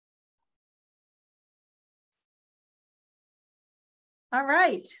All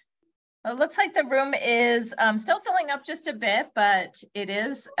right. Well, it looks like the room is still filling up just a bit, but it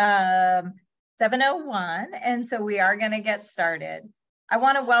is 7:01, and so we are going to get started. I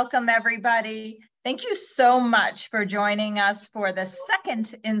want to welcome everybody. Thank you so much for joining us for the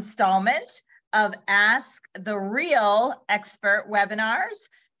second installment of Ask the R.E.A.L expert webinars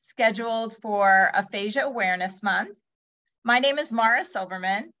scheduled for Aphasia Awareness Month. My name is Mara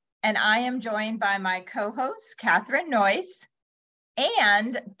Silverman, and I am joined by my co-host, Catherine Noyce,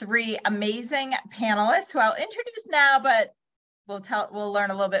 and three amazing panelists who I'll introduce now, but we'll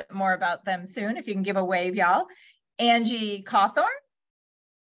learn a little bit more about them soon. If you can give a wave, y'all. Angie Cauthorn,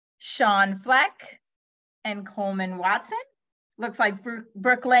 Shawn Fleck, and Coleman Watson. Looks like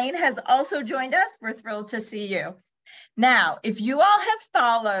Brooke Lane has also joined us. We're thrilled to see you. Now, if you all have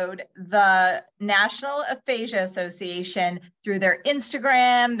followed the National Aphasia Association through their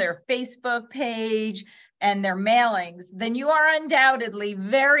Instagram, their Facebook page, and their mailings, then you are undoubtedly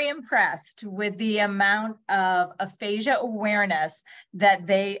very impressed with the amount of aphasia awareness that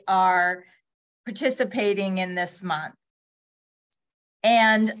they are participating in this month.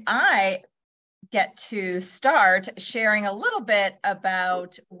 And I get to start sharing a little bit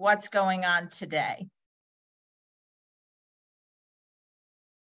about what's going on today.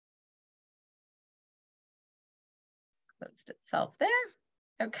 Closed itself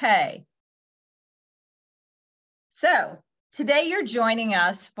there. Okay. So today you're joining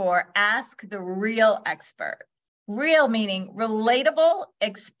us for Ask the R.E.A.L expert. R.E.A.L meaning relatable,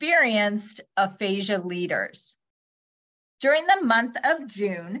 experienced aphasia leaders. During the month of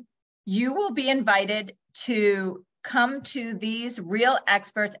June, you will be invited to come to these R.E.A.L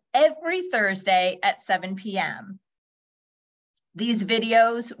experts every Thursday at 7 p.m. These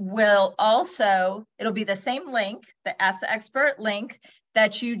videos will also, it'll be the same link, the Ask the Expert link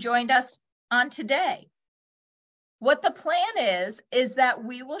that you joined us on today. What the plan is that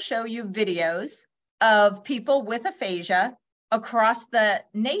we will show you videos of people with aphasia across the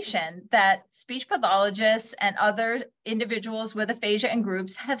nation that speech pathologists and other individuals with aphasia and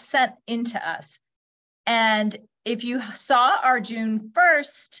groups have sent into us. And if you saw our June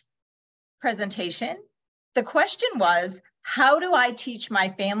 1st presentation, the question was, how do I teach my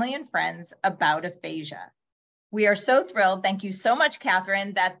family and friends about aphasia? We are so thrilled, thank you so much,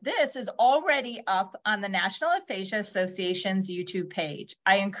 Catherine, that this is already up on the National Aphasia Association's YouTube page.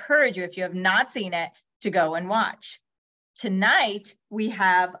 I encourage you, if you have not seen it, to go and watch. Tonight, we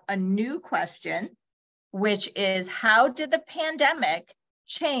have a new question, which is, how did the pandemic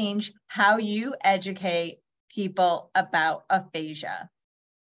change how you educate people about aphasia?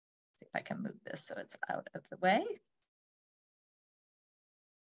 Let's see if I can move this so it's out of the way.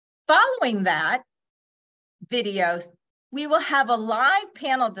 Following that videos, we will have a live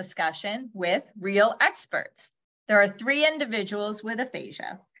panel discussion with R.E.A.L experts. There are three individuals with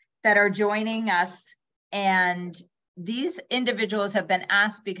aphasia that are joining us, and these individuals have been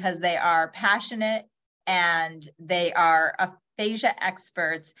asked because they are passionate and they are aphasia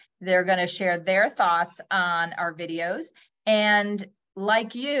experts. They're going to share their thoughts on our videos, and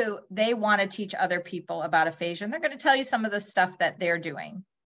like you, they want to teach other people about aphasia, and they're going to tell you some of the stuff that they're doing.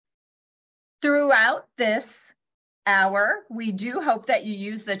 Throughout this hour, we do hope that you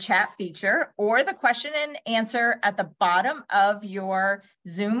use the chat feature or the question and answer at the bottom of your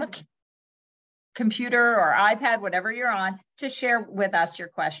Zoom computer or iPad, whatever you're on, to share with us your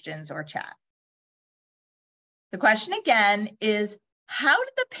questions or chat. The question again is, how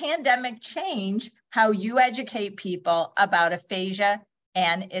did the pandemic change how you educate people about aphasia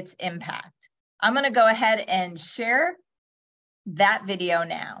and its impact? I'm going to go ahead and share that video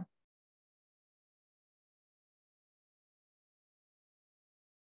now.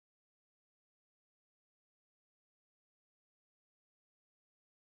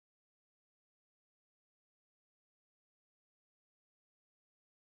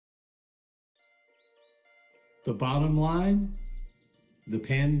 The bottom line, the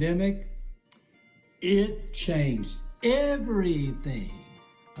pandemic, it changed everything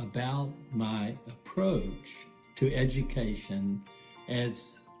about my approach to education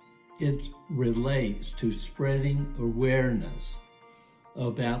as it relates to spreading awareness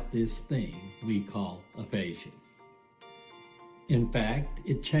about this thing we call aphasia. In fact,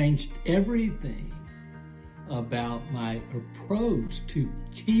 it changed everything about my approach to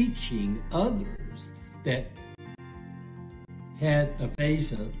teaching others that had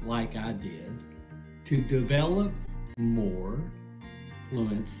aphasia like I did to develop more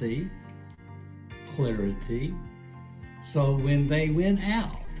fluency, clarity, so when they went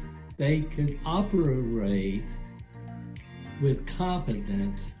out, they could operate with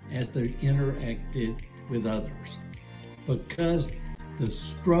confidence as they interacted with others. Because the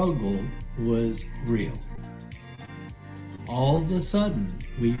struggle was real. All of a sudden,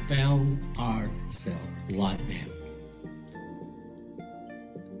 we found ourselves locked down.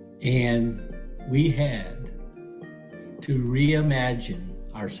 And we had to reimagine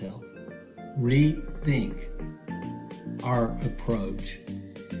ourselves, rethink our approach,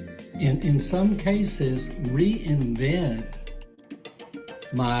 and in some cases, reinvent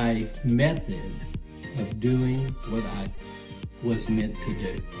my method of doing what I was meant to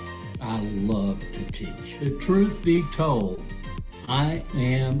do. I love to teach. The truth be told, I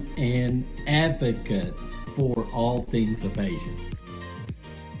am an advocate for all things aphasia.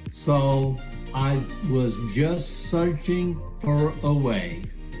 So I was just searching for a way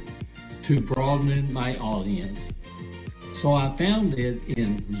to broaden my audience. So I found it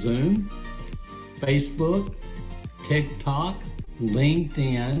in Zoom, Facebook, TikTok,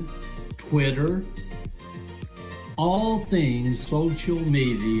 LinkedIn, Twitter, all things social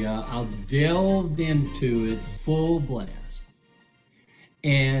media. I delved into it full blast.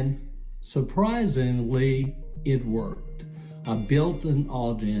 And surprisingly, it worked. I built an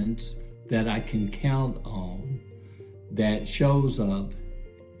audience that I can count on, that shows up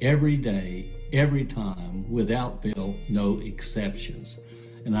every day, every time, without fail, no exceptions.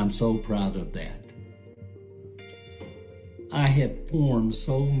 And I'm so proud of that. I have formed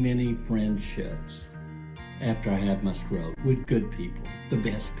so many friendships after I had my stroke with good people, the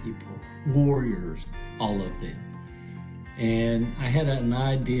best people, warriors, all of them. And I had an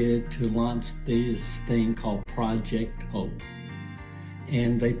idea to launch this thing called Project Hope.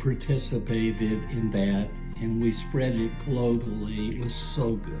 And they participated in that, and we spread it globally. It was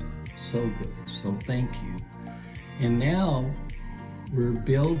so good, so good. So thank you. And now we're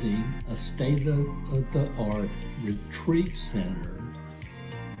building a state-of-the-art retreat center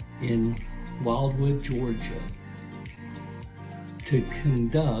in Wildwood, Georgia, to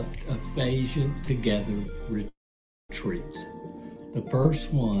conduct Aphasia Together retreats. The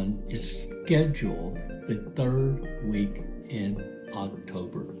first one is scheduled the third week in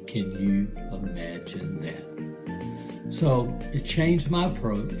October. Can you imagine that? So it changed my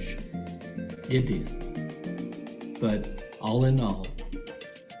approach. It did. But all in all,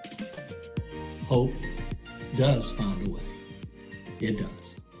 hope does find a way. It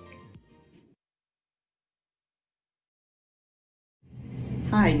does.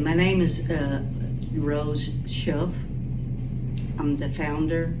 Hi, my name is Rose Schuff. I'm the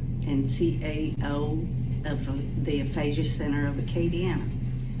founder and CAO of the Aphasia Center of Acadiana.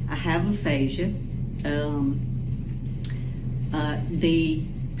 I have aphasia. The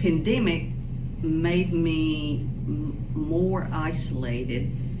pandemic made me more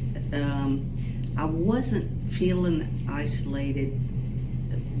isolated. I wasn't feeling isolated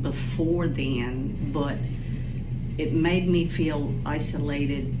before then, but it made me feel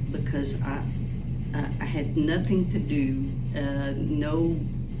isolated because I had nothing to do, no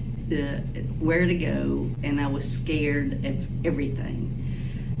where to go, and I was scared of everything.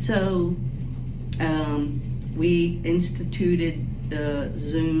 So we instituted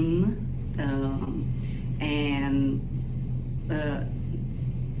Zoom, and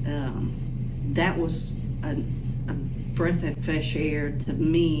that was a breath of fresh air to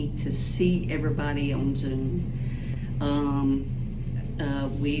me to see everybody on Zoom.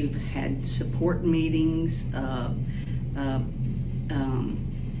 We've had support meetings,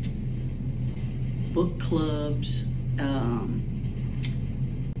 book clubs,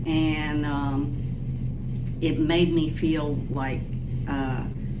 and it made me feel like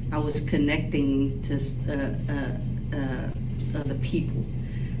I was connecting to other people.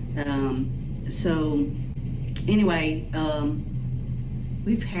 So anyway,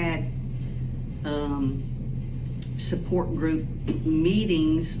 we've had support group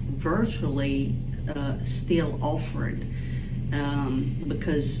meetings virtually still offered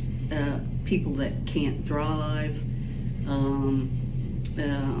because people that can't drive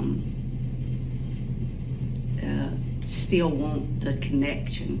still want the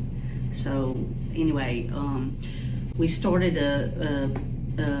connection. So anyway, we started a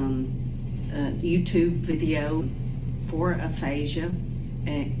YouTube video for aphasia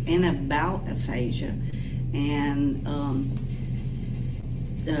and about aphasia, and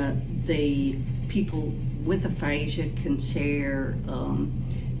the people with aphasia can share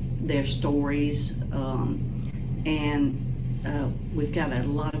their stories, and we've got a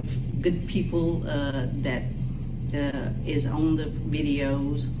lot of good people that is on the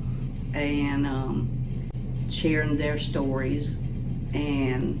videos and sharing their stories,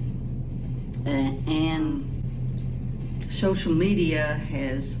 and social media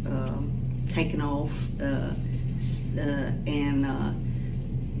has taken off, and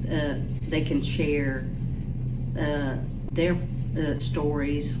they can share their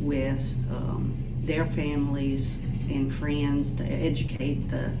stories with their families and friends to educate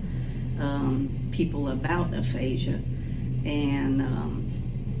the people about aphasia. And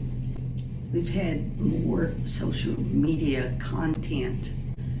we've had more social media content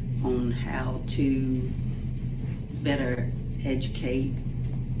on how to better educate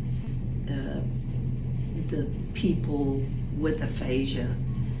the people with aphasia,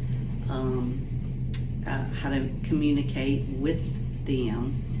 how to communicate with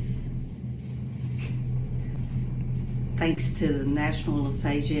them. Thanks to the National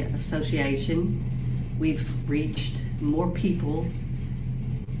Aphasia Association, we've reached more people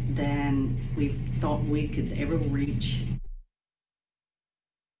than we thought we could ever reach.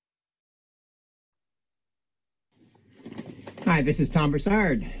 Hi, this is Tom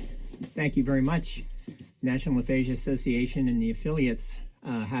Broussard. Thank you very much, National Aphasia Association and the affiliates,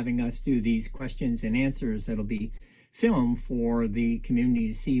 having us do these questions and answers that'll be filmed for the community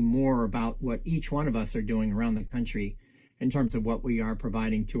to see more about what each one of us are doing around the country in terms of what we are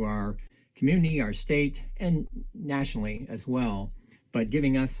providing to our community, our state, and nationally as well, but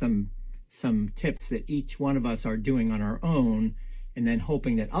giving us some tips that each one of us are doing on our own, and then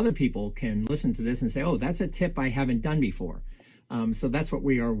hoping that other people can listen to this and say, oh, that's a tip I haven't done before. So that's what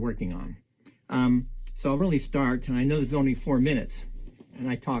we are working on. So I'll really start, and I know this is only 4 minutes, and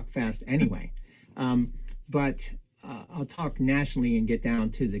I talk fast anyway, but I'll talk nationally and get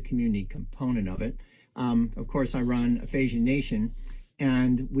down to the community component of it. Of course, I run Aphasia Nation,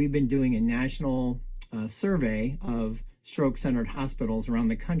 and we've been doing a national survey of stroke-centered hospitals around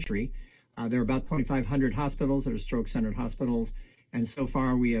the country. There are about 2,500 hospitals that are stroke-centered hospitals, and so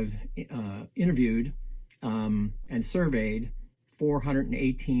far we have interviewed and surveyed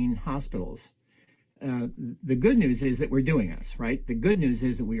 418 hospitals. The good news is that we're doing this, right? The good news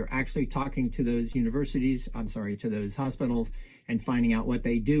is that we are actually talking to those universities, to those hospitals, and finding out what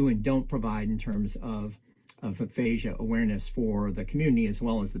they do and don't provide in terms of aphasia awareness for the community as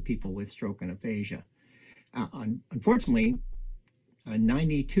well as the people with stroke and aphasia. Unfortunately,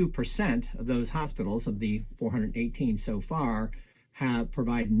 92% of those hospitals, of the 418 so far,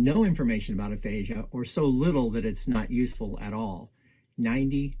 provide no information about aphasia, or so little that it's not useful at all.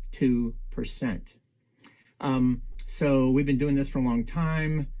 92%. So we've been doing this for a long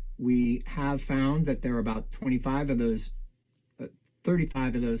time. We have found that there are about 35 of those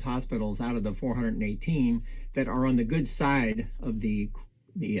 35 of those hospitals out of the 418 that are on the good side of the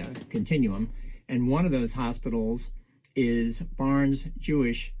continuum. And one of those hospitals is Barnes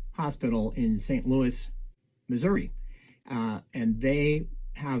Jewish Hospital in St. Louis, Missouri. And they've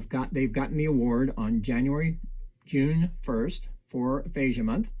gotten the award on June 1st for Aphasia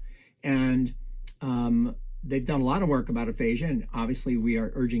Month. And they've done a lot of work about aphasia, and obviously we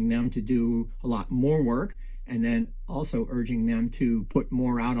are urging them to do a lot more work, and then also urging them to put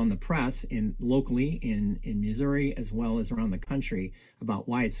more out on the press locally in Missouri as well as around the country about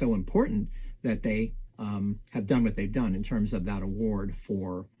why it's so important that they have done what they've done in terms of that award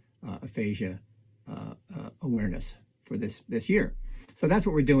for aphasia awareness for this year. So that's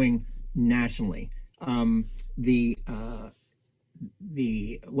what we're doing nationally. What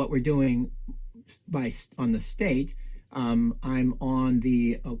we're doing on the state, I'm on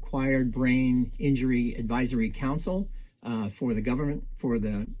the Acquired Brain Injury Advisory Council for the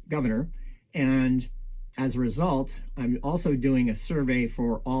governor, and as a result, I'm also doing a survey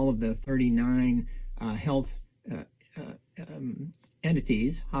for all of the 39 health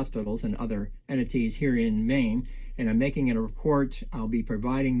entities, hospitals, and other entities here in Maine, and I'm making it a report. I'll be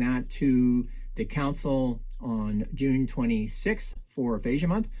providing that to the council on June 26th for Aphasia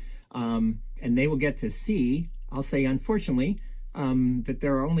Month, and they will get to see, I'll say unfortunately, that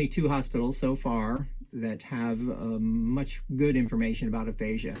there are only 2 hospitals so far that have much good information about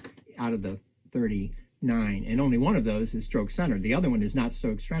aphasia out of the 39, and only one of those is stroke-centered. The other one is not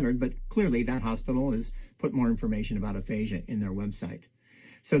stroke-centered, but clearly that hospital has put more information about aphasia in their website.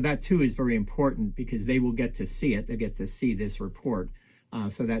 So that too is very important because they will get to see it. They get to see this report.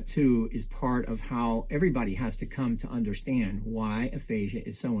 So that too is part of how everybody has to come to understand why aphasia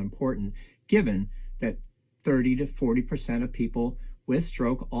is so important, given that 30 to 40% of people with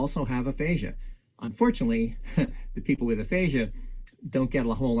stroke also have aphasia. Unfortunately, the people with aphasia don't get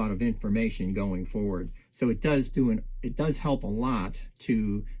a whole lot of information going forward. So it does help a lot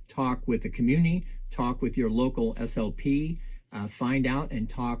to talk with the community, talk with your local SLP, find out and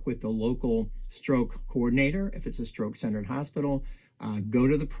talk with the local stroke coordinator if it's a stroke-centered hospital. Go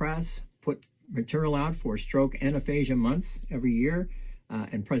to the press, put material out for stroke and aphasia months every year,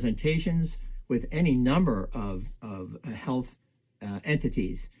 and presentations with any number of health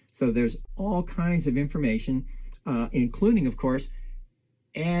entities. So there's all kinds of information, including, of course,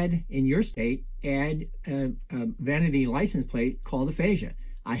 add in your state, add a vanity license plate called aphasia.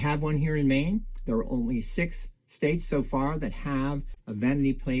 I have one here in Maine. There are only 6 states so far that have a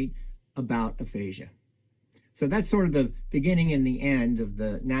vanity plate about aphasia. So that's sort of the beginning and the end of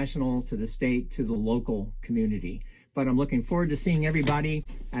the national to the state to the local community. But I'm looking forward to seeing everybody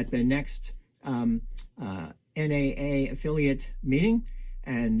at the next NAA affiliate meeting,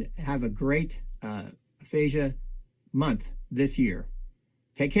 and have a great Aphasia month this year.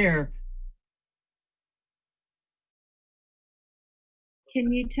 Take care.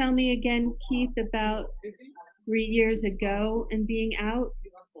 Can you tell me again, Keith, about 3 years ago and being out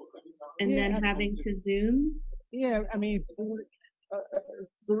and then having to Zoom? Yeah, I mean,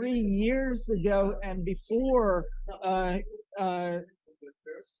 3 years ago and before,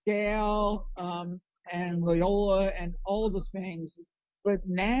 Scale and Loyola and all the things, but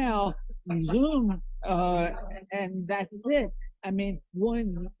now Zoom, and that's it. I mean,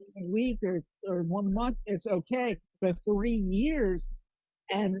 1 week or 1 month, it's okay, but 3 years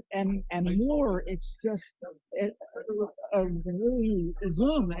and more, it's just really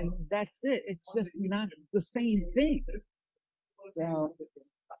Zoom, and that's it. It's just not the same thing. So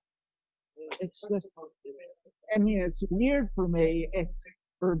it's just, I mean, it's weird for me. It's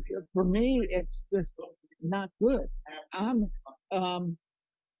for me, it's just not good. I'm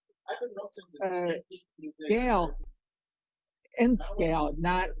Scale and Scale,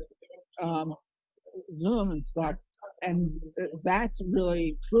 not Zoom and stuff, and that's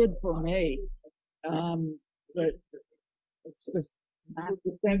really good for me. But it's just not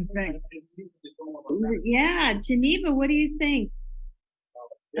the same thing. Yeah, Geneva, what do you think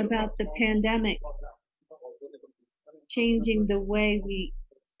about the pandemic changing the way we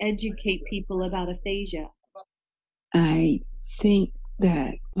educate people about aphasia? I think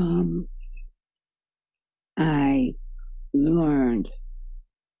that I learned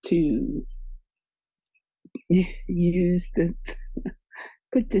to use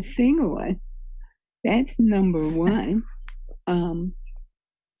put the thing on. That's number one.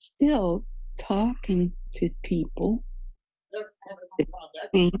 Still talking to people.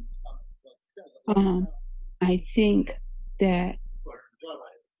 I think that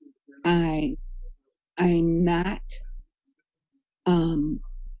I'm not,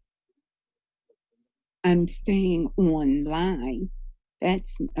 I'm staying online.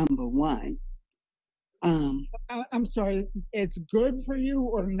 That's number one. I'm sorry, it's good for you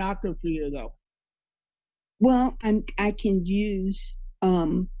or not good for you though? Well, I can use,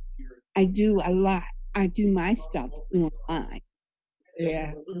 I do a lot. I do my stuff online.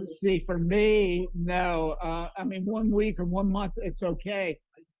 Yeah, see, for me, no. I mean, 1 week or 1 month, it's okay.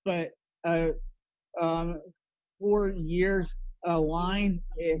 But 4 years line,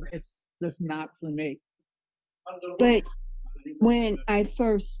 it's just not for me. But when I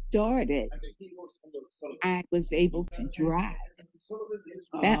first started, I was able to drive.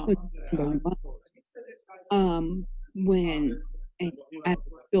 That was number one. When I'm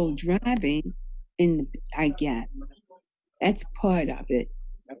still driving, that's part of it.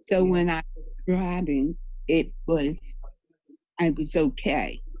 So when I was driving, I was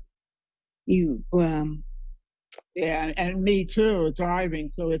okay. Yeah, and me too, driving,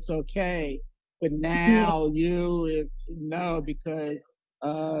 so it's okay. But now it's no, because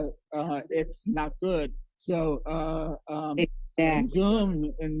it's not good. So exactly.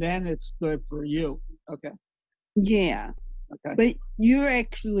 Zoom, and then it's good for you. Okay. Yeah. Okay. But you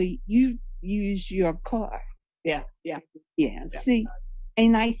use your car. Yeah. See,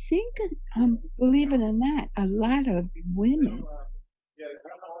 and I think, believe it or not, a lot of women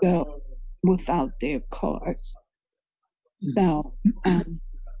go without their cars. So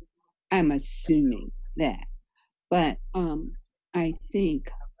I'm assuming that, but I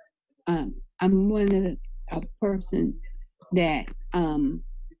think I'm one of a person that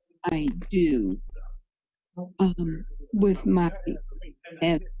I do with my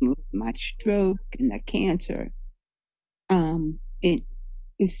stroke and the cancer.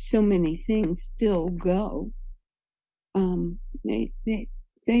 It's so many things still go.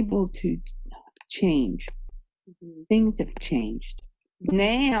 It's able to change. Things have changed.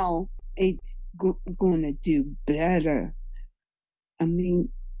 Now it's going to do better. I mean,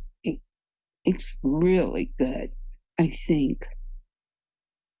 it's really good, I think.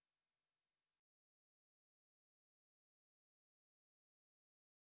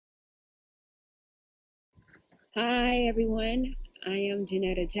 Hi, everyone. I am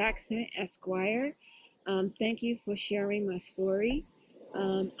Janetta Jackson, Esquire. Thank you for sharing my story.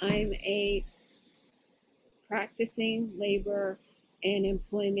 I'm a practicing labor an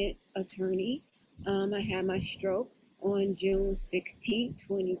employment attorney. I had my stroke on June 16,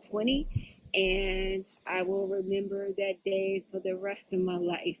 2020, and I will remember that day for the rest of my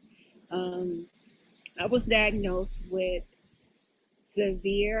life. I was diagnosed with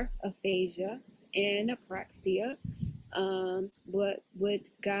severe aphasia and apraxia, but with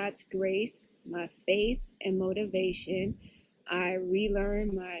God's grace, my faith, and motivation, I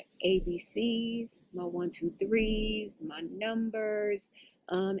relearned my ABCs, my 1, 2, 3s, my numbers,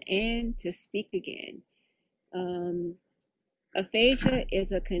 and to speak again. Aphasia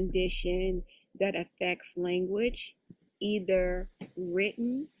is a condition that affects language, either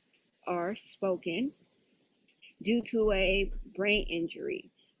written or spoken, due to a brain injury,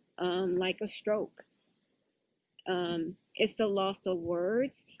 like a stroke. It's the loss of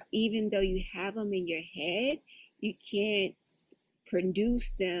words. Even though you have them in your head, you can't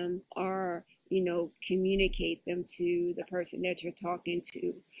produce them or, communicate them to the person that you're talking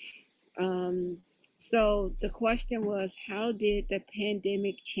to. So the question was, how did the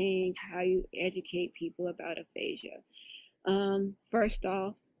pandemic change how you educate people about aphasia? First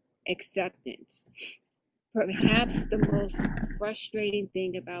off, acceptance. Perhaps the most frustrating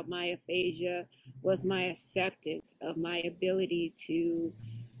thing about my aphasia was my acceptance of my ability to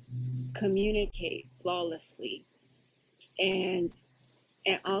communicate flawlessly. And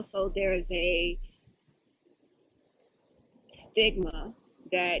also there is a stigma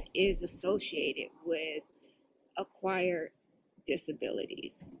that is associated with acquired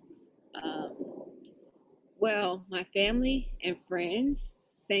disabilities. Well, my family and friends,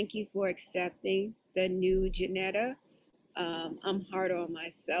 thank you for accepting the new Janetta. I'm harder on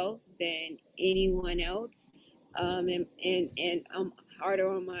myself than anyone else, and I'm harder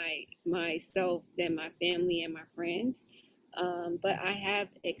on myself than my family and my friends. But I have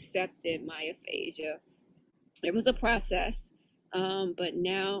accepted my aphasia. It was a process, but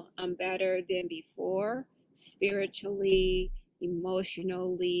now I'm better than before, spiritually,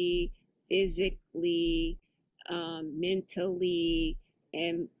 emotionally, physically, mentally,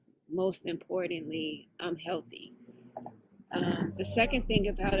 and most importantly, I'm healthy. The second thing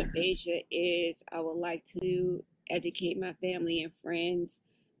about aphasia is I would like to educate my family and friends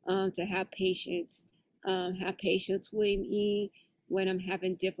to have patience with me when I'm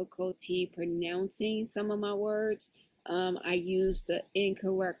having difficulty pronouncing some of my words. I use the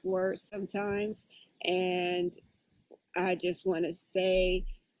incorrect words sometimes, and I just want to say,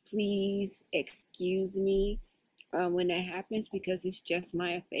 please excuse me when that happens, because it's just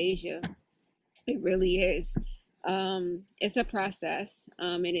my aphasia. It really is. It's a process,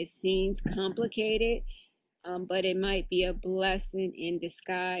 and it seems complicated, but it might be a blessing in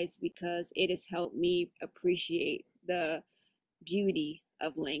disguise because it has helped me appreciate the beauty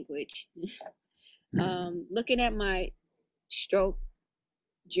of language. Looking at my stroke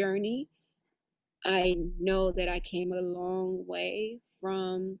journey, I know that I came a long way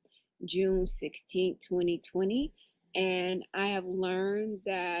from June 16, 2020, and I have learned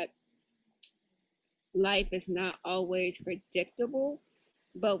that life is not always predictable,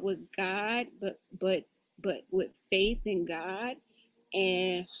 but with God, but with faith in God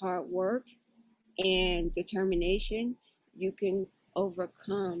and hard work and determination, you can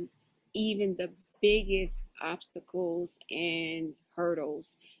overcome even the biggest obstacles and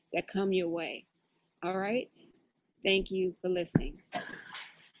hurdles that come your way. All right. Thank you for listening.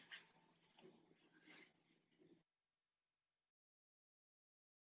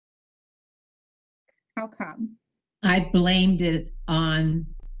 How come? I blamed it on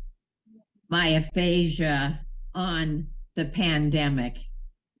my aphasia on the pandemic.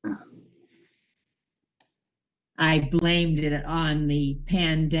 I blamed it on the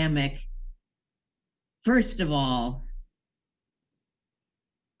pandemic. First of all,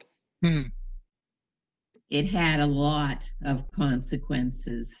 it had a lot of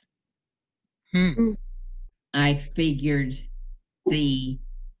consequences. I figured the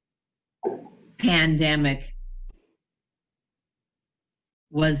pandemic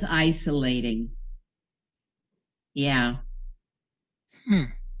was isolating. Yeah.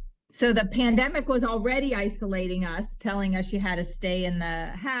 So the pandemic was already isolating us, telling us you had to stay in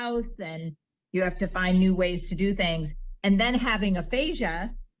the house and you have to find new ways to do things. And then having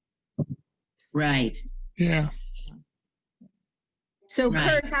aphasia. Right. Yeah. So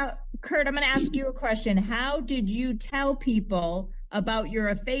right. Kurt, I'm going to ask you a question. How did you tell people about your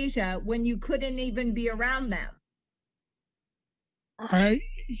aphasia when you couldn't even be around them? I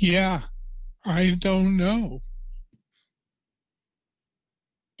don't know.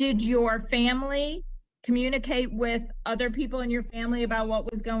 Did your family communicate with other people in your family about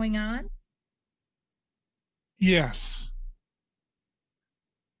what was going on? Yes.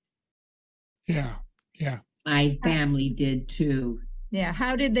 Yeah. My family did too. Yeah.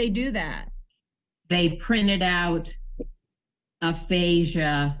 How did they do that? They printed out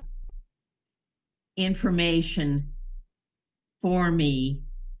aphasia information for me,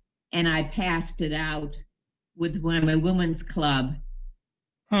 and I passed it out with my women's club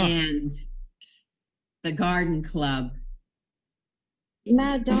and the garden club.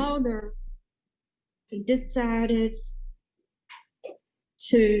 My daughter decided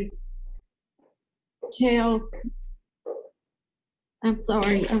to tell, I'm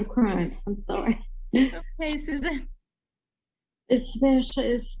sorry, I'm crying, I'm sorry. Okay, Susan.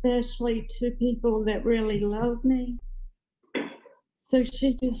 Especially to people that really love me. So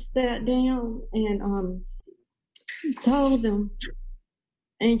she just sat down and told them,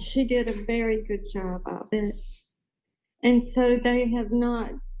 and she did a very good job of it. And so they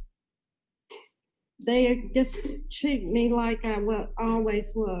just treat me like I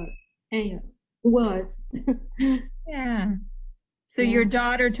always was. Yeah. So your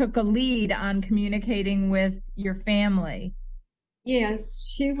daughter took a lead on communicating with your family. Yes,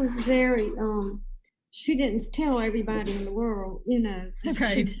 she was very, she didn't tell everybody in the world, you know.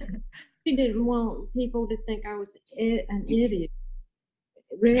 Right. She didn't want people to think I was an idiot,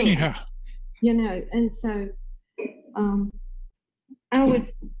 really. Yeah. You know, and so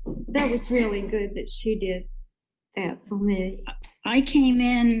that was really good that she did that for me. I came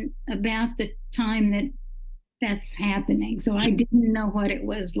in about the time that's happening, so I didn't know what it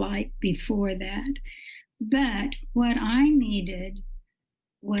was like before that. But what I needed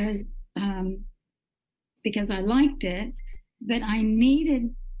was, because I liked it, but I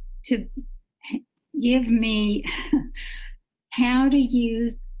needed to give me how to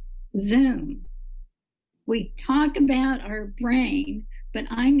use Zoom. We talk about our brain, but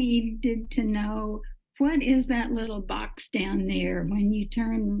I needed to know, what is that little box down there when you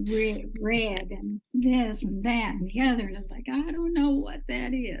turn red and this and that and the other? And I was like, I don't know what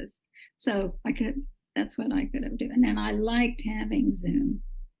that is. So that's what I could have done. And I liked having Zoom.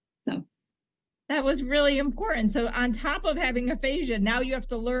 So that was really important. So on top of having aphasia, now you have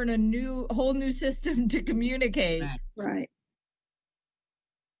to learn a whole new system to communicate. Right.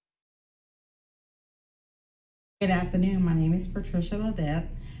 Good afternoon. My name is Patricia Ledette.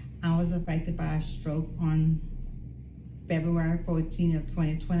 I was affected by a stroke on February 14th of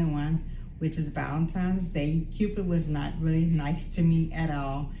 2021, which is Valentine's Day. Cupid was not really nice to me at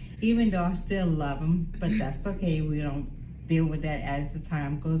all, even though I still love him, but that's okay. We don't deal with that as the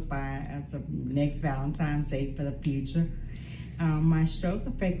time goes by. It's the next Valentine's Day for the future. My stroke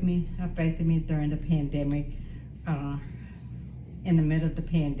affected me during the pandemic, in the middle of the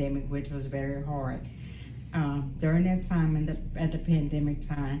pandemic, which was very hard. During that time, at the pandemic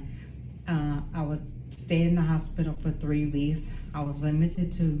time, I was stayed in the hospital for 3 weeks. I was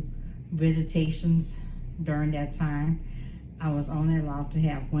limited to visitations during that time. I was only allowed to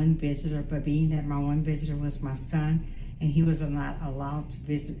have one visitor, but being that my one visitor was my son, and he was not allowed to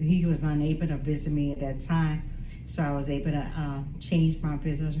visit, he was unable to visit me at that time, so I was able to change my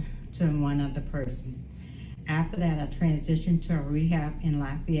visitor to one other person. After that, I transitioned to a rehab in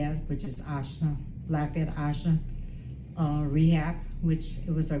Lafayette, which is Lafayette ASHA rehab, which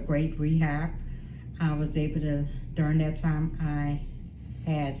it was a great rehab. I was able to, during that time, I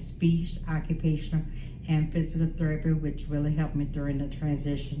had speech, occupational, and physical therapy, which really helped me during the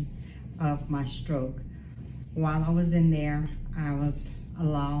transition of my stroke. While I was in there, I was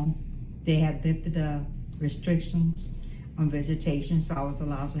allowed, they had lifted the restrictions on visitation, so I was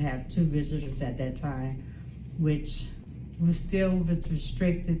allowed to have 2 visitors at that time, which was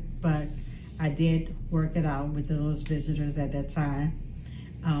restricted, but I did work it out with those visitors at that time.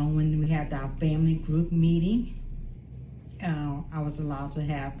 When we had our family group meeting, I was allowed to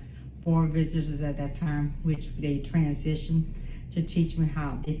have 4 visitors at that time, which they transitioned to teach me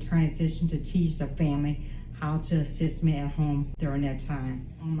how, they transitioned to teach the family how to assist me at home during that time.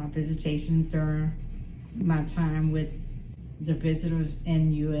 On my visitation, during my time with the visitors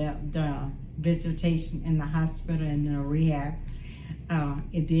in the visitation in the hospital and the rehab,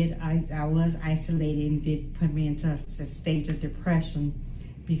 I was isolated and did put me into a stage of depression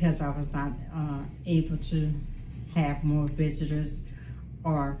because I was not able to have more visitors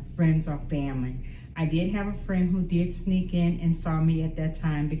or friends or family. I did have a friend who did sneak in and saw me at that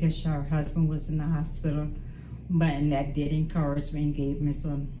time because her husband was in the hospital, and that did encourage me and gave me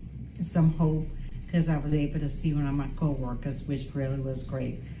some hope because I was able to see one of my co-workers, which really was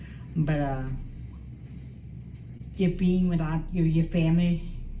great. But being without your family,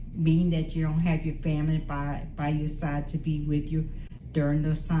 being that you don't have your family by your side to be with you during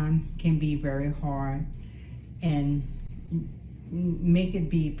those times can be very hard. And make it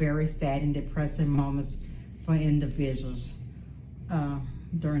be very sad and depressing moments for individuals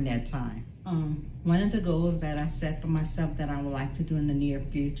during that time. One of the goals that I set for myself that I would like to do in the near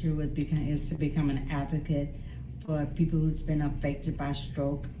future is to become an advocate for people who's been affected by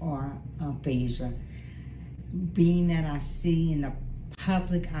stroke or aphasia. Being that I see in the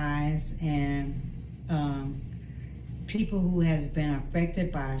public eyes and people who has been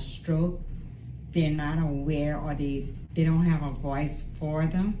affected by a stroke, they're not aware, or they don't have a voice for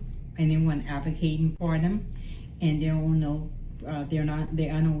them, anyone advocating for them, and they don't know,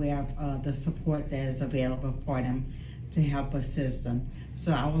 they're unaware of the support that is available for them to help assist them.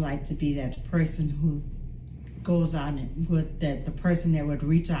 So I would like to be that person who goes out and with the person that would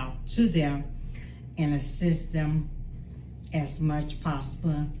reach out to them and assist them as much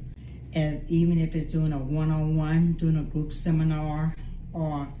possible, as even if it's doing a one-on-one, doing a group seminar,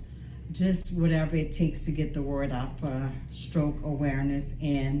 or just whatever it takes to get the word out for stroke awareness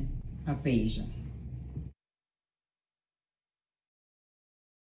and aphasia.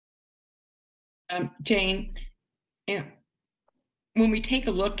 Jane, when we take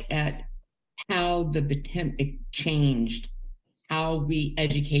a look at how the pandemic changed how we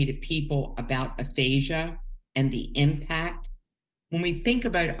educated people about aphasia and the impact, when we think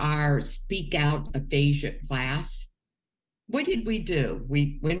about our Speak Out Aphasia class, what did we do?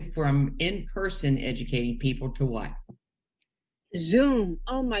 We went from in-person educating people to what? Zoom.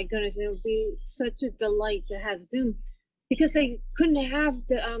 Oh my goodness, it would be such a delight to have Zoom, because I couldn't have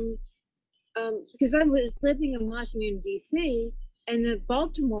the because I was living in Washington D.C. and the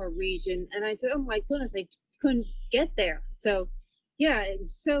Baltimore region, and I said, oh my goodness, I couldn't get there. So yeah, I'm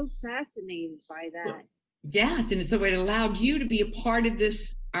so fascinated by that. Yes, and so it allowed you to be a part of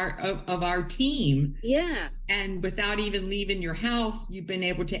this of our team. Yeah. And without even leaving your house, you've been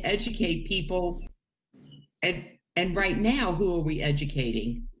able to educate people. And right now, who are we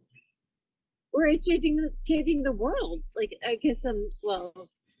educating? We're educating the world. Like, I guess well,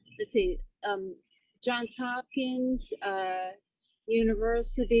 let's see, Johns Hopkins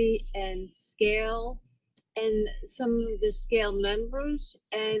University and Scale, and some of the Scale members,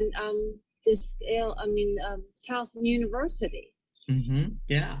 and the Scale, Towson University. Mm-hmm.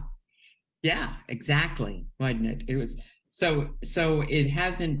 Yeah, exactly. Wasn't it? It was so it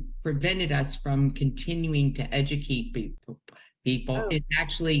hasn't prevented us from continuing to educate people. Oh. It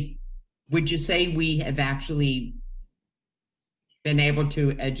actually, would you say we have actually been able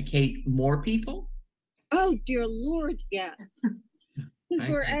to educate more people? Oh dear Lord, yes. Because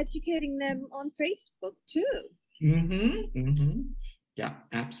we're educating them on Facebook too. Mm-hmm. Mm-hmm. Yeah,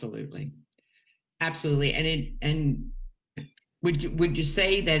 absolutely. And would you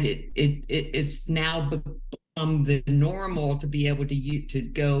say that it's now become the normal to be able to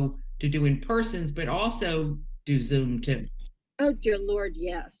go to do in persons, but also do Zoom too? Oh dear Lord,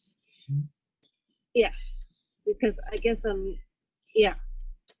 yes. Mm-hmm. Yes, because I guess yeah.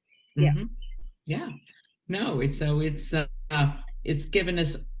 Mm-hmm. Yeah. No, it's given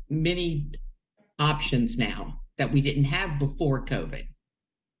us many options now that we didn't have before COVID.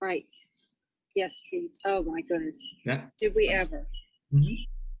 Right. Yes, Pete. Oh my goodness. Yeah. Did we ever? Mm-hmm.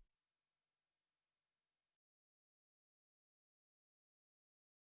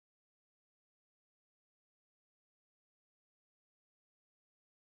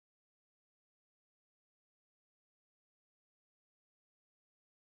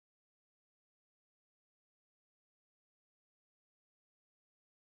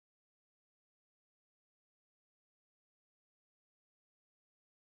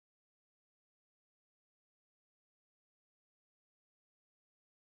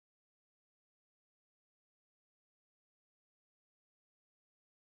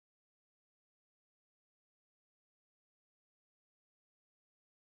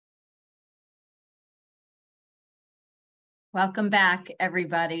 Welcome back,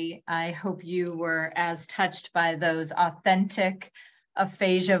 everybody. I hope you were as touched by those authentic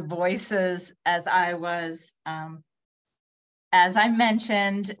aphasia voices as I was. As I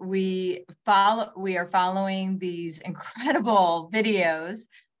mentioned, we are following these incredible videos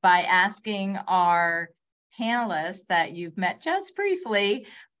by asking our panelists that you've met just briefly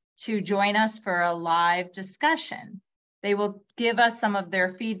to join us for a live discussion. They will give us some of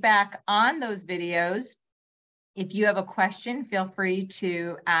their feedback on those videos. If you have a question, feel free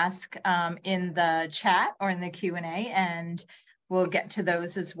to ask in the chat or in the Q&A, and we'll get to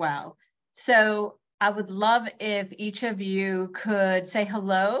those as well. So I would love if each of you could say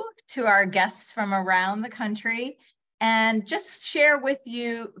hello to our guests from around the country and just share with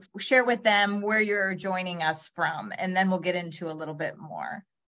them where you're joining us from, and then we'll get into a little bit more.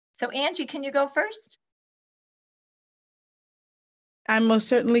 So Angie, can you go first? I most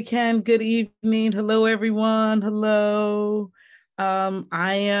certainly can. Good evening. Hello, everyone. Hello.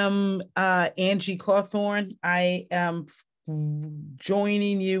 I am Angie Cauthorn. I am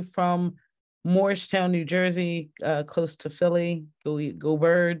joining you from Morristown, New Jersey, close to Philly. Go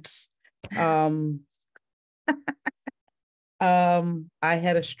Birds. I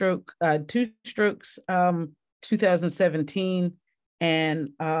had a stroke, 2 strokes, 2017, and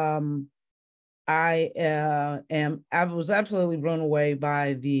I was absolutely blown away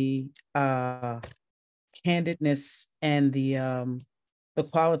by the candidness and the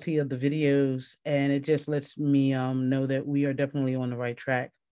quality of the videos, and it just lets me know that we are definitely on the right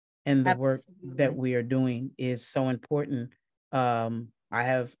track, and the work that we are doing is so important. I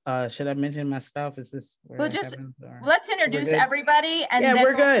have should I mention my stuff? Is this well, just let's introduce everybody, and yeah, then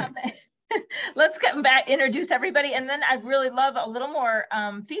we're good. Let's get back, introduce everybody, and then I'd really love a little more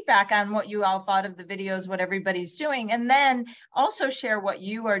feedback on what you all thought of the videos, what everybody's doing, and then also share what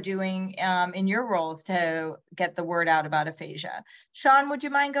you are doing in your roles to get the word out about aphasia. Shawn, would you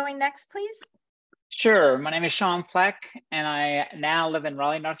mind going next, please? Sure. My name is Shawn Fleck, and I now live in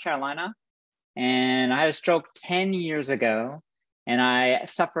Raleigh, North Carolina. And I had a stroke 10 years ago, and I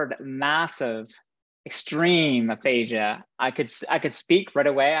suffered massive, extreme aphasia. I could speak right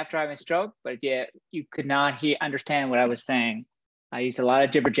away after having a stroke, but you could not understand what I was saying. I used a lot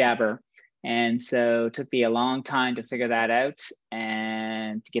of jibber jabber, and so it took me a long time to figure that out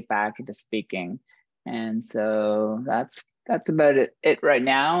and to get back into speaking. And so that's about it right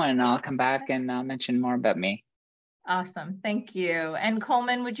now, and I'll come back and mention more about me. Awesome, thank you. And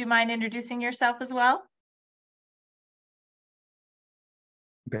Coleman, would you mind introducing yourself as well?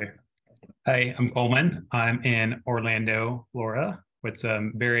 Okay. Hi, I'm Coleman. I'm in Orlando, Florida. It's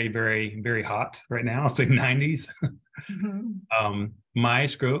very, very, very hot right now. It's like 90s. Mm-hmm. My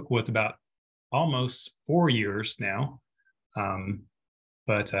stroke was about almost 4 years now.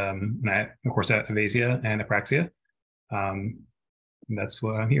 But I, of course, have aphasia and apraxia. That's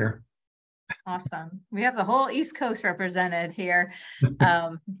why I'm here. Awesome. We have the whole East Coast represented here.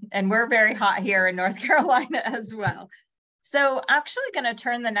 And we're very hot here in North Carolina as well. So I'm actually going to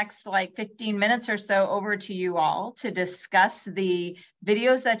turn the next like 15 minutes or so over to you all to discuss the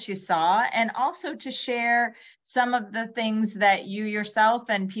videos that you saw, and also to share some of the things that you yourself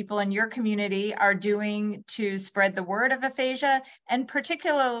and people in your community are doing to spread the word of aphasia, and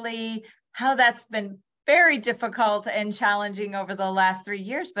particularly how that's been very difficult and challenging over the last 3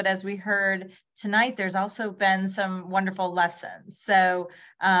 years. But as we heard tonight, there's also been some wonderful lessons. So,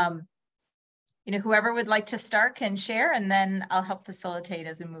 you know, whoever would like to start can share, and then I'll help facilitate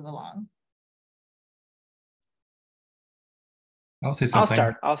as we move along. I'll say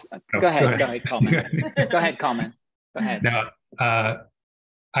something. I'll start. Go ahead, Coleman. Go ahead, Coleman. Go ahead. No, I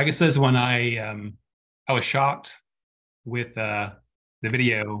guess this when I was shocked with the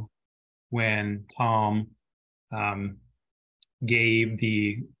video when Tom gave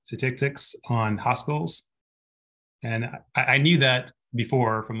the statistics on hospitals, and I knew that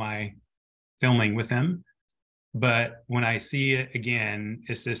before from my filming with him, but when I see it again,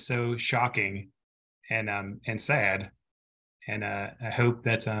 it's just so shocking and sad. And I hope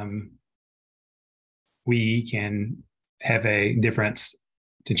that we can have a difference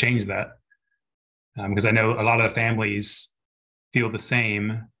to change that, because I know a lot of families feel the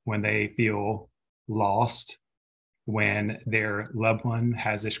same when they feel lost when their loved one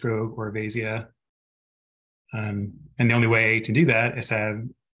has a stroke or aphasia. And the only way to do that is to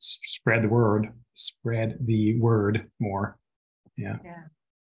spread the word more. Yeah.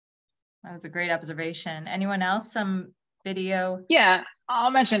 That was a great observation. Anyone else? Some video? Yeah, I'll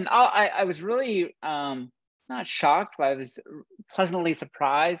mention, I was really not shocked, but I was pleasantly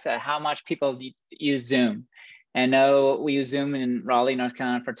surprised at how much people use Zoom. I know we use Zoom in Raleigh, North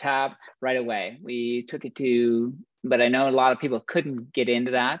Carolina for TAB right away. We took it to, but I know a lot of people couldn't get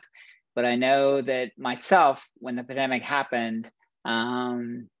into that. But I know that myself, when the pandemic happened,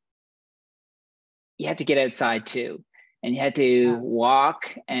 you had to get outside too. And you had to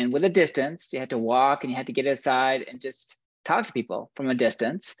walk, and with a distance, you had to walk and you had to get outside and just talk to people from a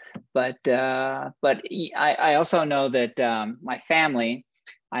distance. But I also know that my family,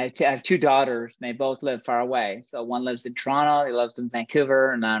 I have 2 daughters, and they both live far away. So one lives in Toronto, he lives in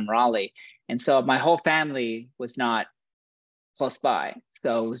Vancouver, and I'm in Raleigh. And so my whole family was not close by.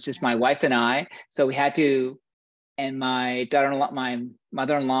 So it was just my wife and I. So we had to, and my daughter-in-law, my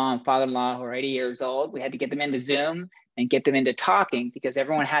mother-in-law and father-in-law, who are 80 years old, we had to get them into Zoom and get them into talking, because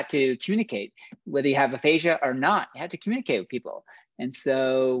everyone had to communicate, whether you have aphasia or not, you had to communicate with people. And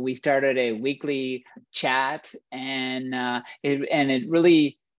so we started a weekly chat, and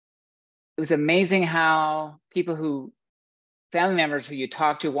it was amazing how people who family members who you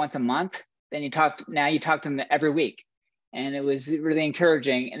talk to once a month, then you talk to them every week. And it was really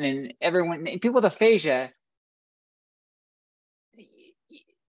encouraging. And then people with aphasia,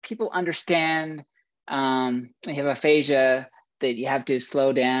 people understand you have aphasia, that you have to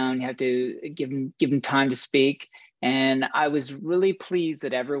slow down, you have to give them time to speak. And I was really pleased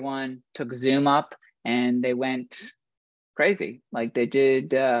that everyone took Zoom up and they went crazy. Like they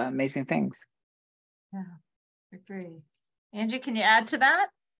did amazing things. Yeah, agree. Angie, can you add to that?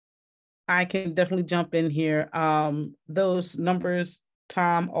 I can definitely jump in here. Those numbers,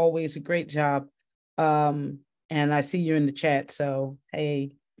 Tom, always a great job. And I see you're in the chat, so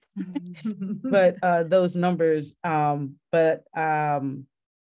hey. But those numbers, those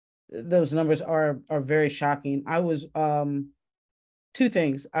numbers are very shocking. I was two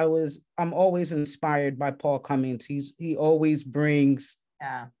things. I'm always inspired by Paul Cummings. He always brings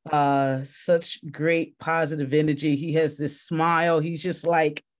such great positive energy. He has this smile. He's just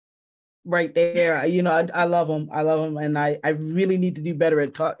like right there. You know, I love him. I love him, and I really need to do better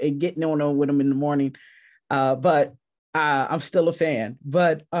at getting on with him in the morning. But I'm still a fan.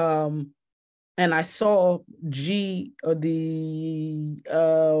 But and I saw the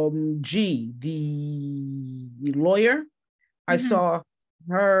lawyer. I saw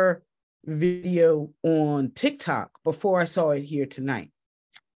her video on TikTok before I saw it here tonight.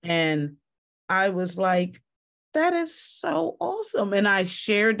 And I was like, that is so awesome. And I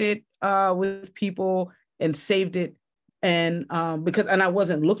shared it with people and saved it. And I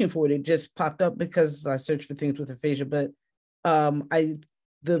wasn't looking for it. It just popped up because I searched for things with aphasia. But the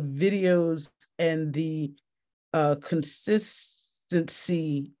videos and the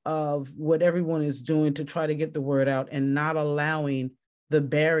consistency of what everyone is doing to try to get the word out and not allowing the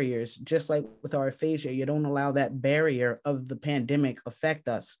barriers, just like with our aphasia, you don't allow that barrier of the pandemic affect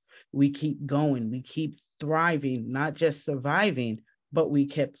us. We keep going, we keep thriving, not just surviving, but we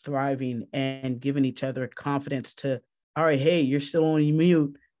kept thriving and giving each other confidence to, all right, hey, you're still on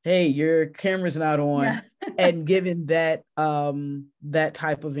mute. Hey, your camera's not on. Yeah. And giving that that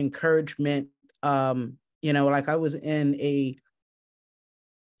type of encouragement. You know, like I was in a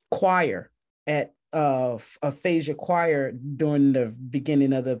choir at aphasia choir during the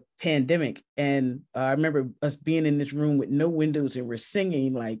beginning of the pandemic. And I remember us being in this room with no windows and we're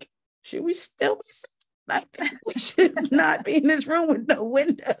singing like, should we still be singing like that? We should not be in this room with no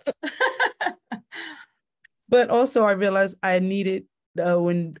window. But also I realized I needed,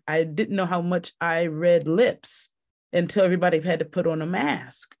 when I didn't know how much I read lips until everybody had to put on a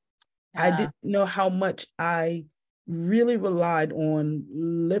mask. I didn't know how much I really relied on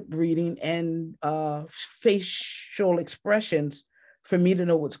lip reading and facial expressions for me to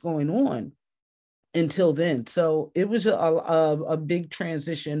know what's going on until then. So it was a big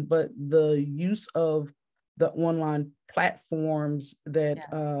transition, but the use of the online platforms that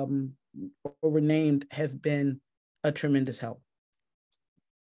were named have been a tremendous help.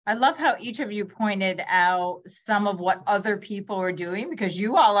 I love how each of you pointed out some of what other people are doing, because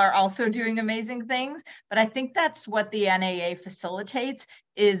you all are also doing amazing things. But I think that's what the NAA facilitates,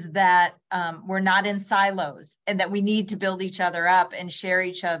 is that we're not in silos and that we need to build each other up and share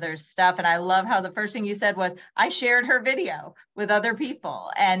each other's stuff. And I love how the first thing you said was, I shared her video with other people.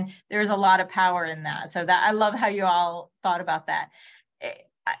 And there's a lot of power in that. So that I love how you all thought about that.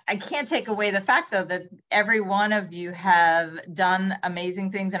 I can't take away the fact, though, that every one of you have done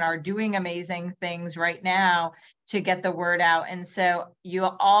amazing things and are doing amazing things right now to get the word out. And so you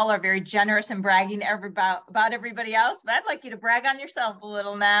all are very generous and bragging about everybody else, but I'd like you to brag on yourself a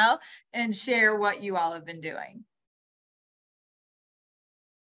little now and share what you all have been doing.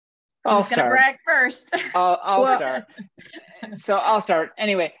 I'll start. Brag first. I'll start. So I'll start.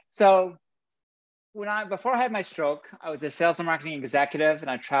 Anyway, so before I had my stroke, I was a sales and marketing executive,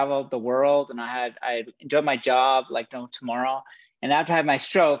 and I traveled the world, and I enjoyed my job like no tomorrow. And after I had my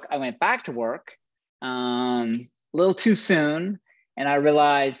stroke, I went back to work a little too soon, and I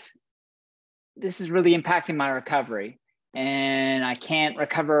realized this is really impacting my recovery, and I can't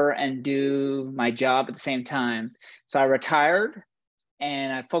recover and do my job at the same time. So I retired,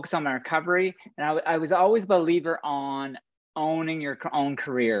 and I focused on my recovery. And I was always a believer on owning your own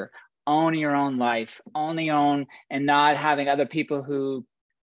career, owning your own life, owning your own, and not having other people who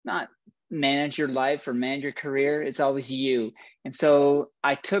not manage your life or manage your career. It's always you. And so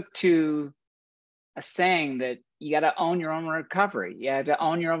I took to a saying that you got to own your own recovery. You got to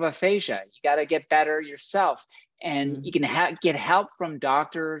own your own aphasia. You got to get better yourself. And you can get help from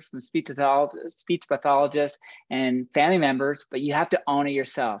doctors, from speech pathologists and family members, but you have to own it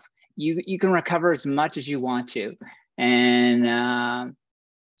yourself. You can recover as much as you want to. And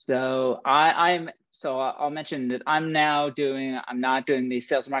So I'll mention that I'm not doing the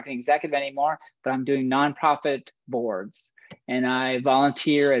sales and marketing executive anymore, but I'm doing nonprofit boards, and I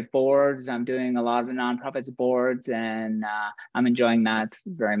volunteer at boards. I'm doing a lot of the nonprofits boards, and I'm enjoying that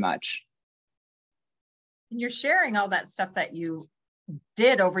very much. And you're sharing all that stuff that you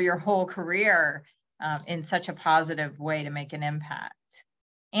did over your whole career in such a positive way to make an impact.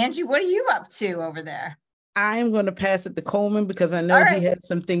 Angie, what are you up to over there? I'm going to pass it to Coleman because I know he has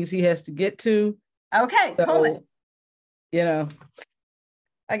some things he has to get to. Okay, so, Coleman. You know,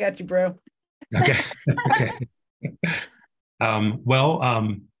 I got you, bro. Okay. Okay.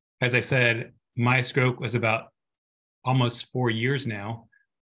 As I said, my stroke was about almost 4 years now.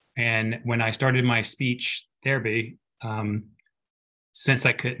 And when I started my speech therapy, since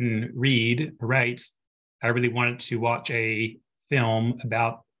I couldn't read or write, I really wanted to watch a film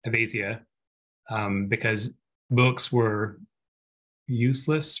about aphasia because books were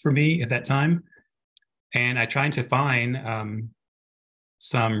useless for me at that time. And I tried to find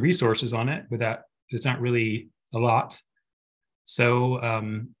some resources on it, but there's not really a lot. So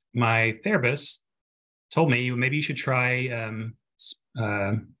my therapist told me, maybe you should try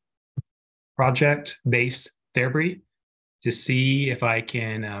project-based therapy to see if I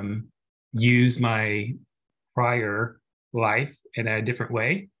can use my prior life in a different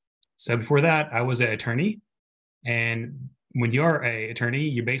way. So before that, I was an attorney. And when you're an attorney,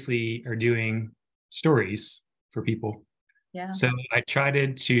 you basically are doing stories for people. Yeah. So I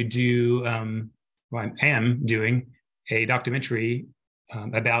tried to do, I am doing a documentary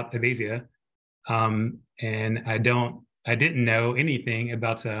about aphasia. And I didn't know anything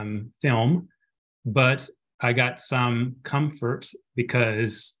about film, but I got some comfort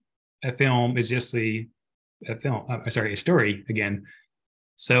because a film is just a story again.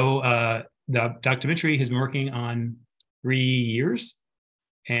 So the documentary has been working on 3 years,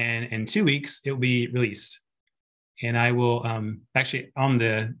 and in 2 weeks it will be released. And I will actually on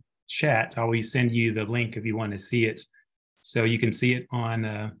the chat, I will send you the link if you want to see it, so you can see it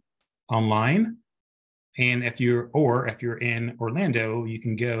on online. And if you're in Orlando, you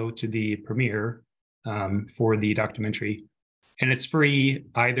can go to the premiere for the documentary, and it's free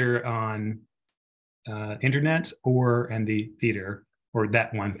either on internet or in the theater, or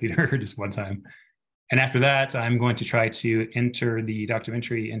that one theater just one time. And after that, I'm going to try to enter the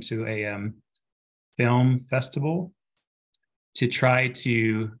documentary into a film festival to try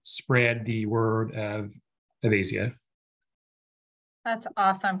to spread the word of aphasia. That's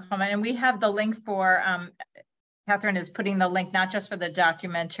awesome, Coleman. And we have the link for, Catherine is putting the link not just for the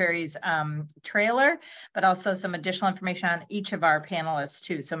documentary's trailer, but also some additional information on each of our panelists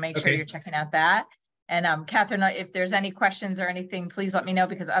too. So make sure you're checking out that. And Catherine, if there's any questions or anything, please let me know,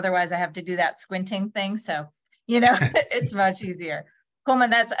 because otherwise I have to do that squinting thing. So, it's much easier. Coleman,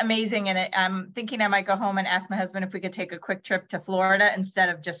 that's amazing. And I'm thinking I might go home and ask my husband if we could take a quick trip to Florida instead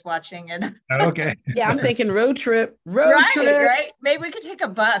of just watching it. Okay. Yeah, I'm thinking road trip. Right. Maybe we could take a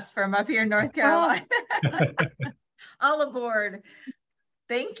bus from up here in North Carolina. All aboard.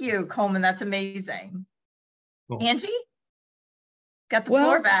 Thank you, Coleman. That's amazing. Cool. Angie, got the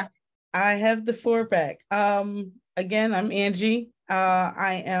floor back. I have the floor back. Again, I'm Angie.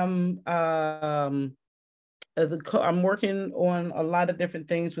 I am I'm working on a lot of different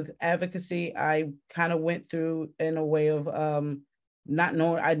things with advocacy. I kind of went through in a way of not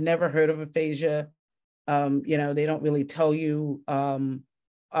knowing. I'd never heard of aphasia. They don't really tell you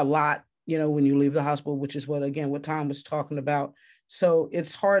a lot, when you leave the hospital, which is what Tom was talking about. So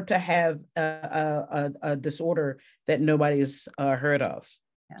it's hard to have a disorder that nobody's heard of.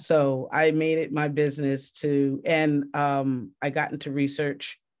 Yeah. So I made it my business and I got into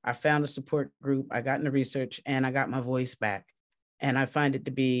research. I found a support group. I got into research and I got my voice back. And I find it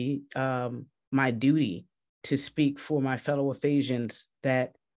to be my duty to speak for my fellow Aphasians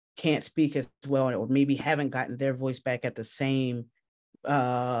that can't speak as well, or maybe haven't gotten their voice back at the same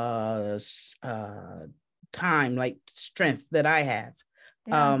time, like strength that I have.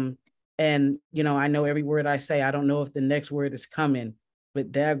 Yeah. And I know every word I say. I don't know if the next word is coming,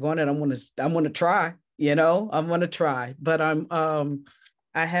 but daggone it, I'm gonna try. I'm gonna try. But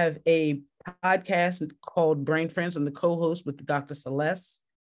I have a podcast called Brain Friends. I'm the co-host with Dr. Celeste.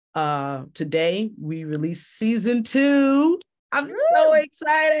 Today we release season 2. I'm so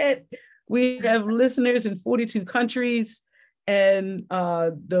excited. We have listeners in 42 countries, and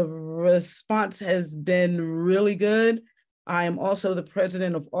the response has been really good. I am also the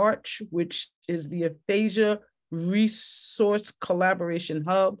president of ARCH, which is the Aphasia Resource Collaboration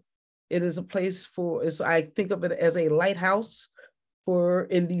Hub. It is a place I think of it as a lighthouse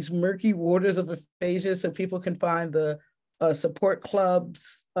in these murky waters of aphasia, so people can find the support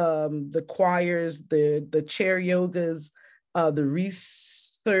clubs, the choirs, the chair yogas, the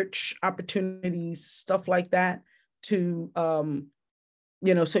research opportunities, stuff like that, to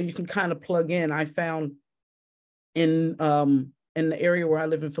so you can kind of plug in. I found in the area where I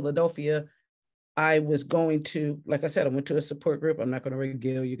live in Philadelphia, I was going to, like I said, I went to a support group. I'm not going to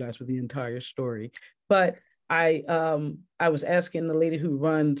regale you guys with the entire story, but I was asking the lady who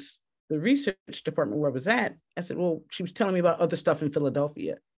runs the research department where I was at. I said, well, she was telling me about other stuff in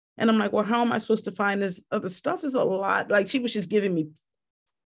Philadelphia. And I'm like, well, how am I supposed to find this other stuff? Is a lot. Like, she was just giving me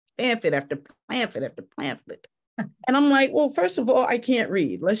pamphlet after pamphlet after pamphlet. And I'm like, well, first of all, I can't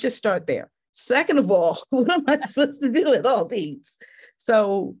read. Let's just start there. Second of all, what am I supposed to do with all these?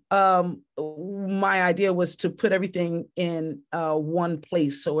 So my idea was to put everything in one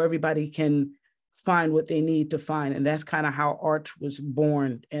place so everybody can find what they need to find. And that's kind of how Arch was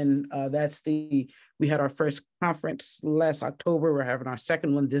born. And we had our first conference last October. We're having our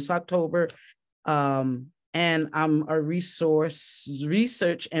second one this October. And I'm a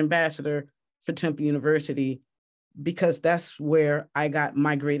research ambassador for Temple University, because that's where I got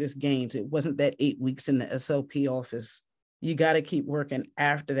my greatest gains. It wasn't that 8 weeks in the SLP office. You got to keep working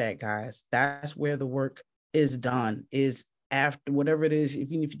after that, guys. That's where the work is done, is after whatever it is.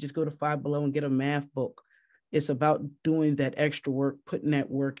 Even if you just go to Five Below and get a math book, it's about doing that extra work, putting that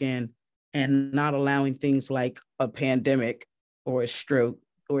work in, and not allowing things like a pandemic or a stroke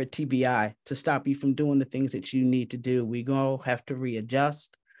or a TBI to stop you from doing the things that you need to do. We all have to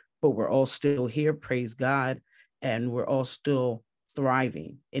readjust, but we're all still here, praise God, and we're all still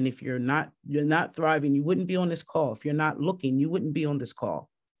thriving. And if you're not thriving, you wouldn't be on this call. If you're not looking, you wouldn't be on this call.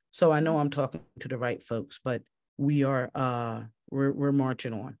 So I know I'm talking to the right folks, but we are we're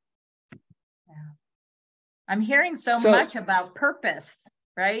marching on. Yeah. I'm hearing so much about purpose,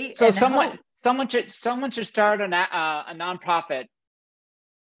 right? So and someone should start a nonprofit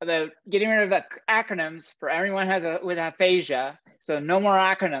about getting rid of the acronyms for everyone with aphasia. So no more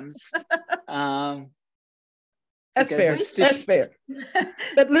acronyms. That's fair. That's fair.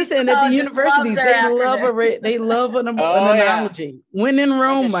 But listen, at the universities, they love an analogy. Yeah. When in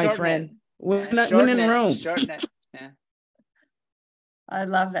Rome, my friend. When in Rome. Shorten it. Yeah. I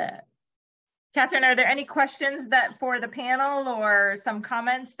love it. Catherine, are there any questions for the panel or some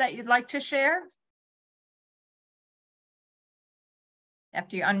comments that you'd like to share?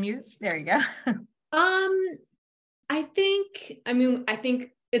 After you unmute, there you go. I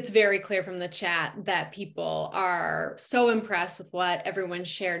think it's very clear from the chat that people are so impressed with what everyone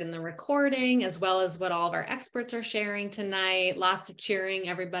shared in the recording, as well as what all of our experts are sharing tonight. Lots of cheering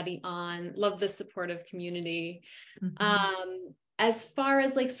everybody on. Love the supportive community. Mm-hmm. As far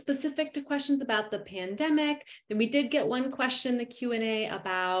as like specific to questions about the pandemic, then we did get one question in the Q&A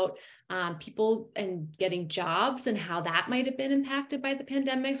about people and getting jobs and how that might have been impacted by the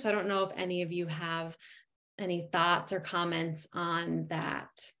pandemic. So I don't know if any of you have any thoughts or comments on that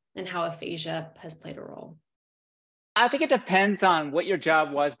and how aphasia has played a role. I think it depends on what your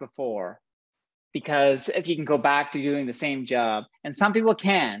job was before, because if you can go back to doing the same job, and some people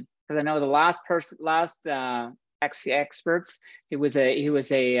can, because I know the last experts, he was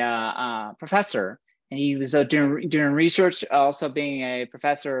a professor, and he was doing research, also being a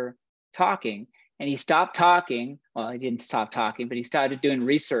professor talking, and he stopped talking. Well, he didn't stop talking, but he started doing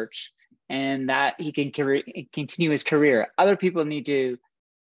research, and that he can continue his career. Other people need to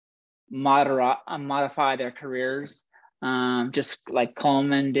modify their careers, just like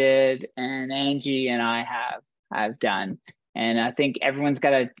Coleman did, and Angie and I have done. And I think everyone's got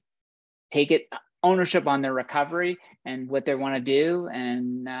to take ownership on their recovery and what they want to do,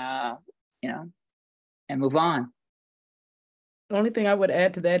 and and move on. The only thing I would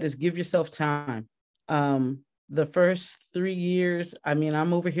add to that is give yourself time. The first 3 years, I mean,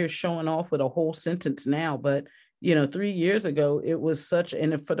 I'm over here showing off with a whole sentence now, but 3 years ago, it was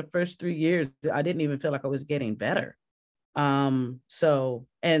and for the first 3 years, I didn't even feel like I was getting better. So,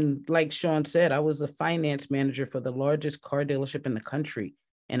 and like Shawn said, I was a finance manager for the largest car dealership in the country.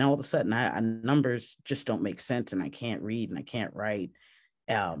 And all of a sudden, numbers just don't make sense, and I can't read and I can't write.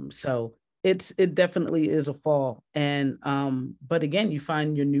 So it definitely is a fall. And but again, you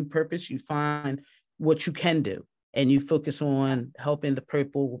find your new purpose, you find what you can do, and you focus on helping the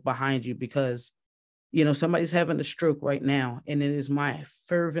people behind you, because somebody's having a stroke right now, and it is my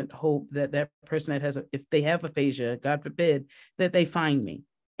fervent hope that that person that if they have aphasia, God forbid, that they find me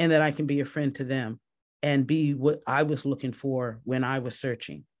and that I can be a friend to them and be what I was looking for when I was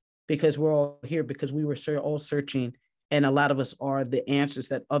searching, because we're all here because we were all searching, and a lot of us are the answers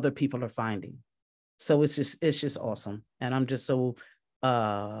that other people are finding. So it's just awesome, and I'm just so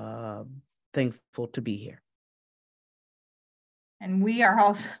thankful to be here. And we are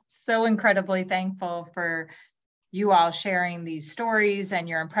all so incredibly thankful for you all sharing these stories and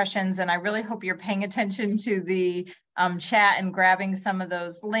your impressions. And I really hope you're paying attention to the chat and grabbing some of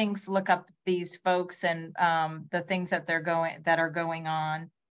those links, look up these folks and the things that are going on.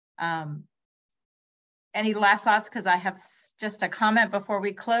 Any last thoughts? Because I have just a comment before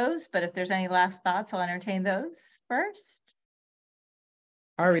we close, but if there's any last thoughts, I'll entertain those first.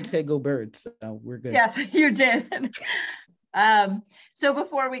 I already said go birds, so we're good. Yes, you did. So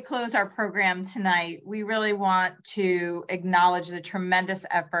before we close our program tonight, we really want to acknowledge the tremendous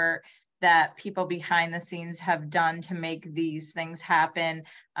effort that people behind the scenes have done to make these things happen.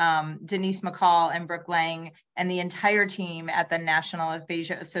 Denise McCall and Brooke Lang and the entire team at the National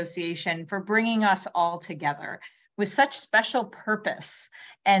Aphasia Association for bringing us all together with such special purpose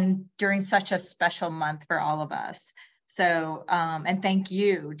and during such a special month for all of us. So, and thank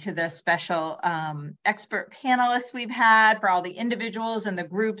you to the special expert panelists we've had, for all the individuals and the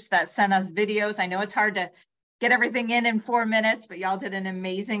groups that sent us videos. I know it's hard to get everything in 4 minutes, but y'all did an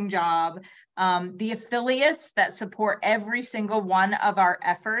amazing job. The affiliates that support every single one of our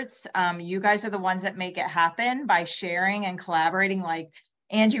efforts, you guys are the ones that make it happen by sharing and collaborating. Like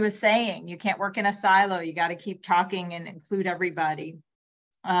Angie was saying, you can't work in a silo. You got to keep talking and include everybody.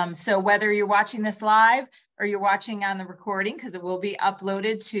 So whether you're watching this live or you're watching on the recording, because it will be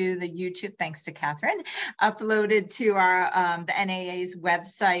uploaded to the YouTube, thanks to Catherine, uploaded to our the NAA's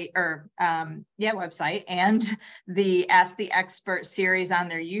website website and the Ask the Expert series on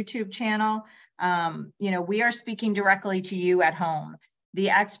their YouTube channel. You know, we are speaking directly to you at home.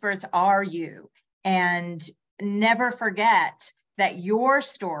 The experts are you, and never forget that your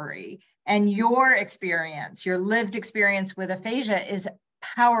story and your experience, your lived experience with aphasia is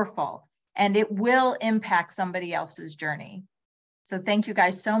powerful, and it will impact somebody else's journey. So thank you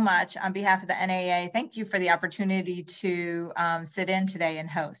guys so much on behalf of the NAA. Thank you for the opportunity to sit in today and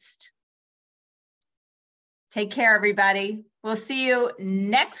host. Take care, everybody. We'll see you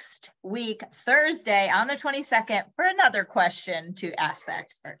next week, Thursday on the 22nd for another question to Ask the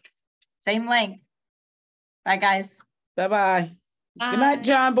Experts. Same link. Bye, guys. Bye-bye. Bye. Good night,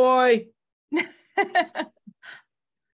 John boy.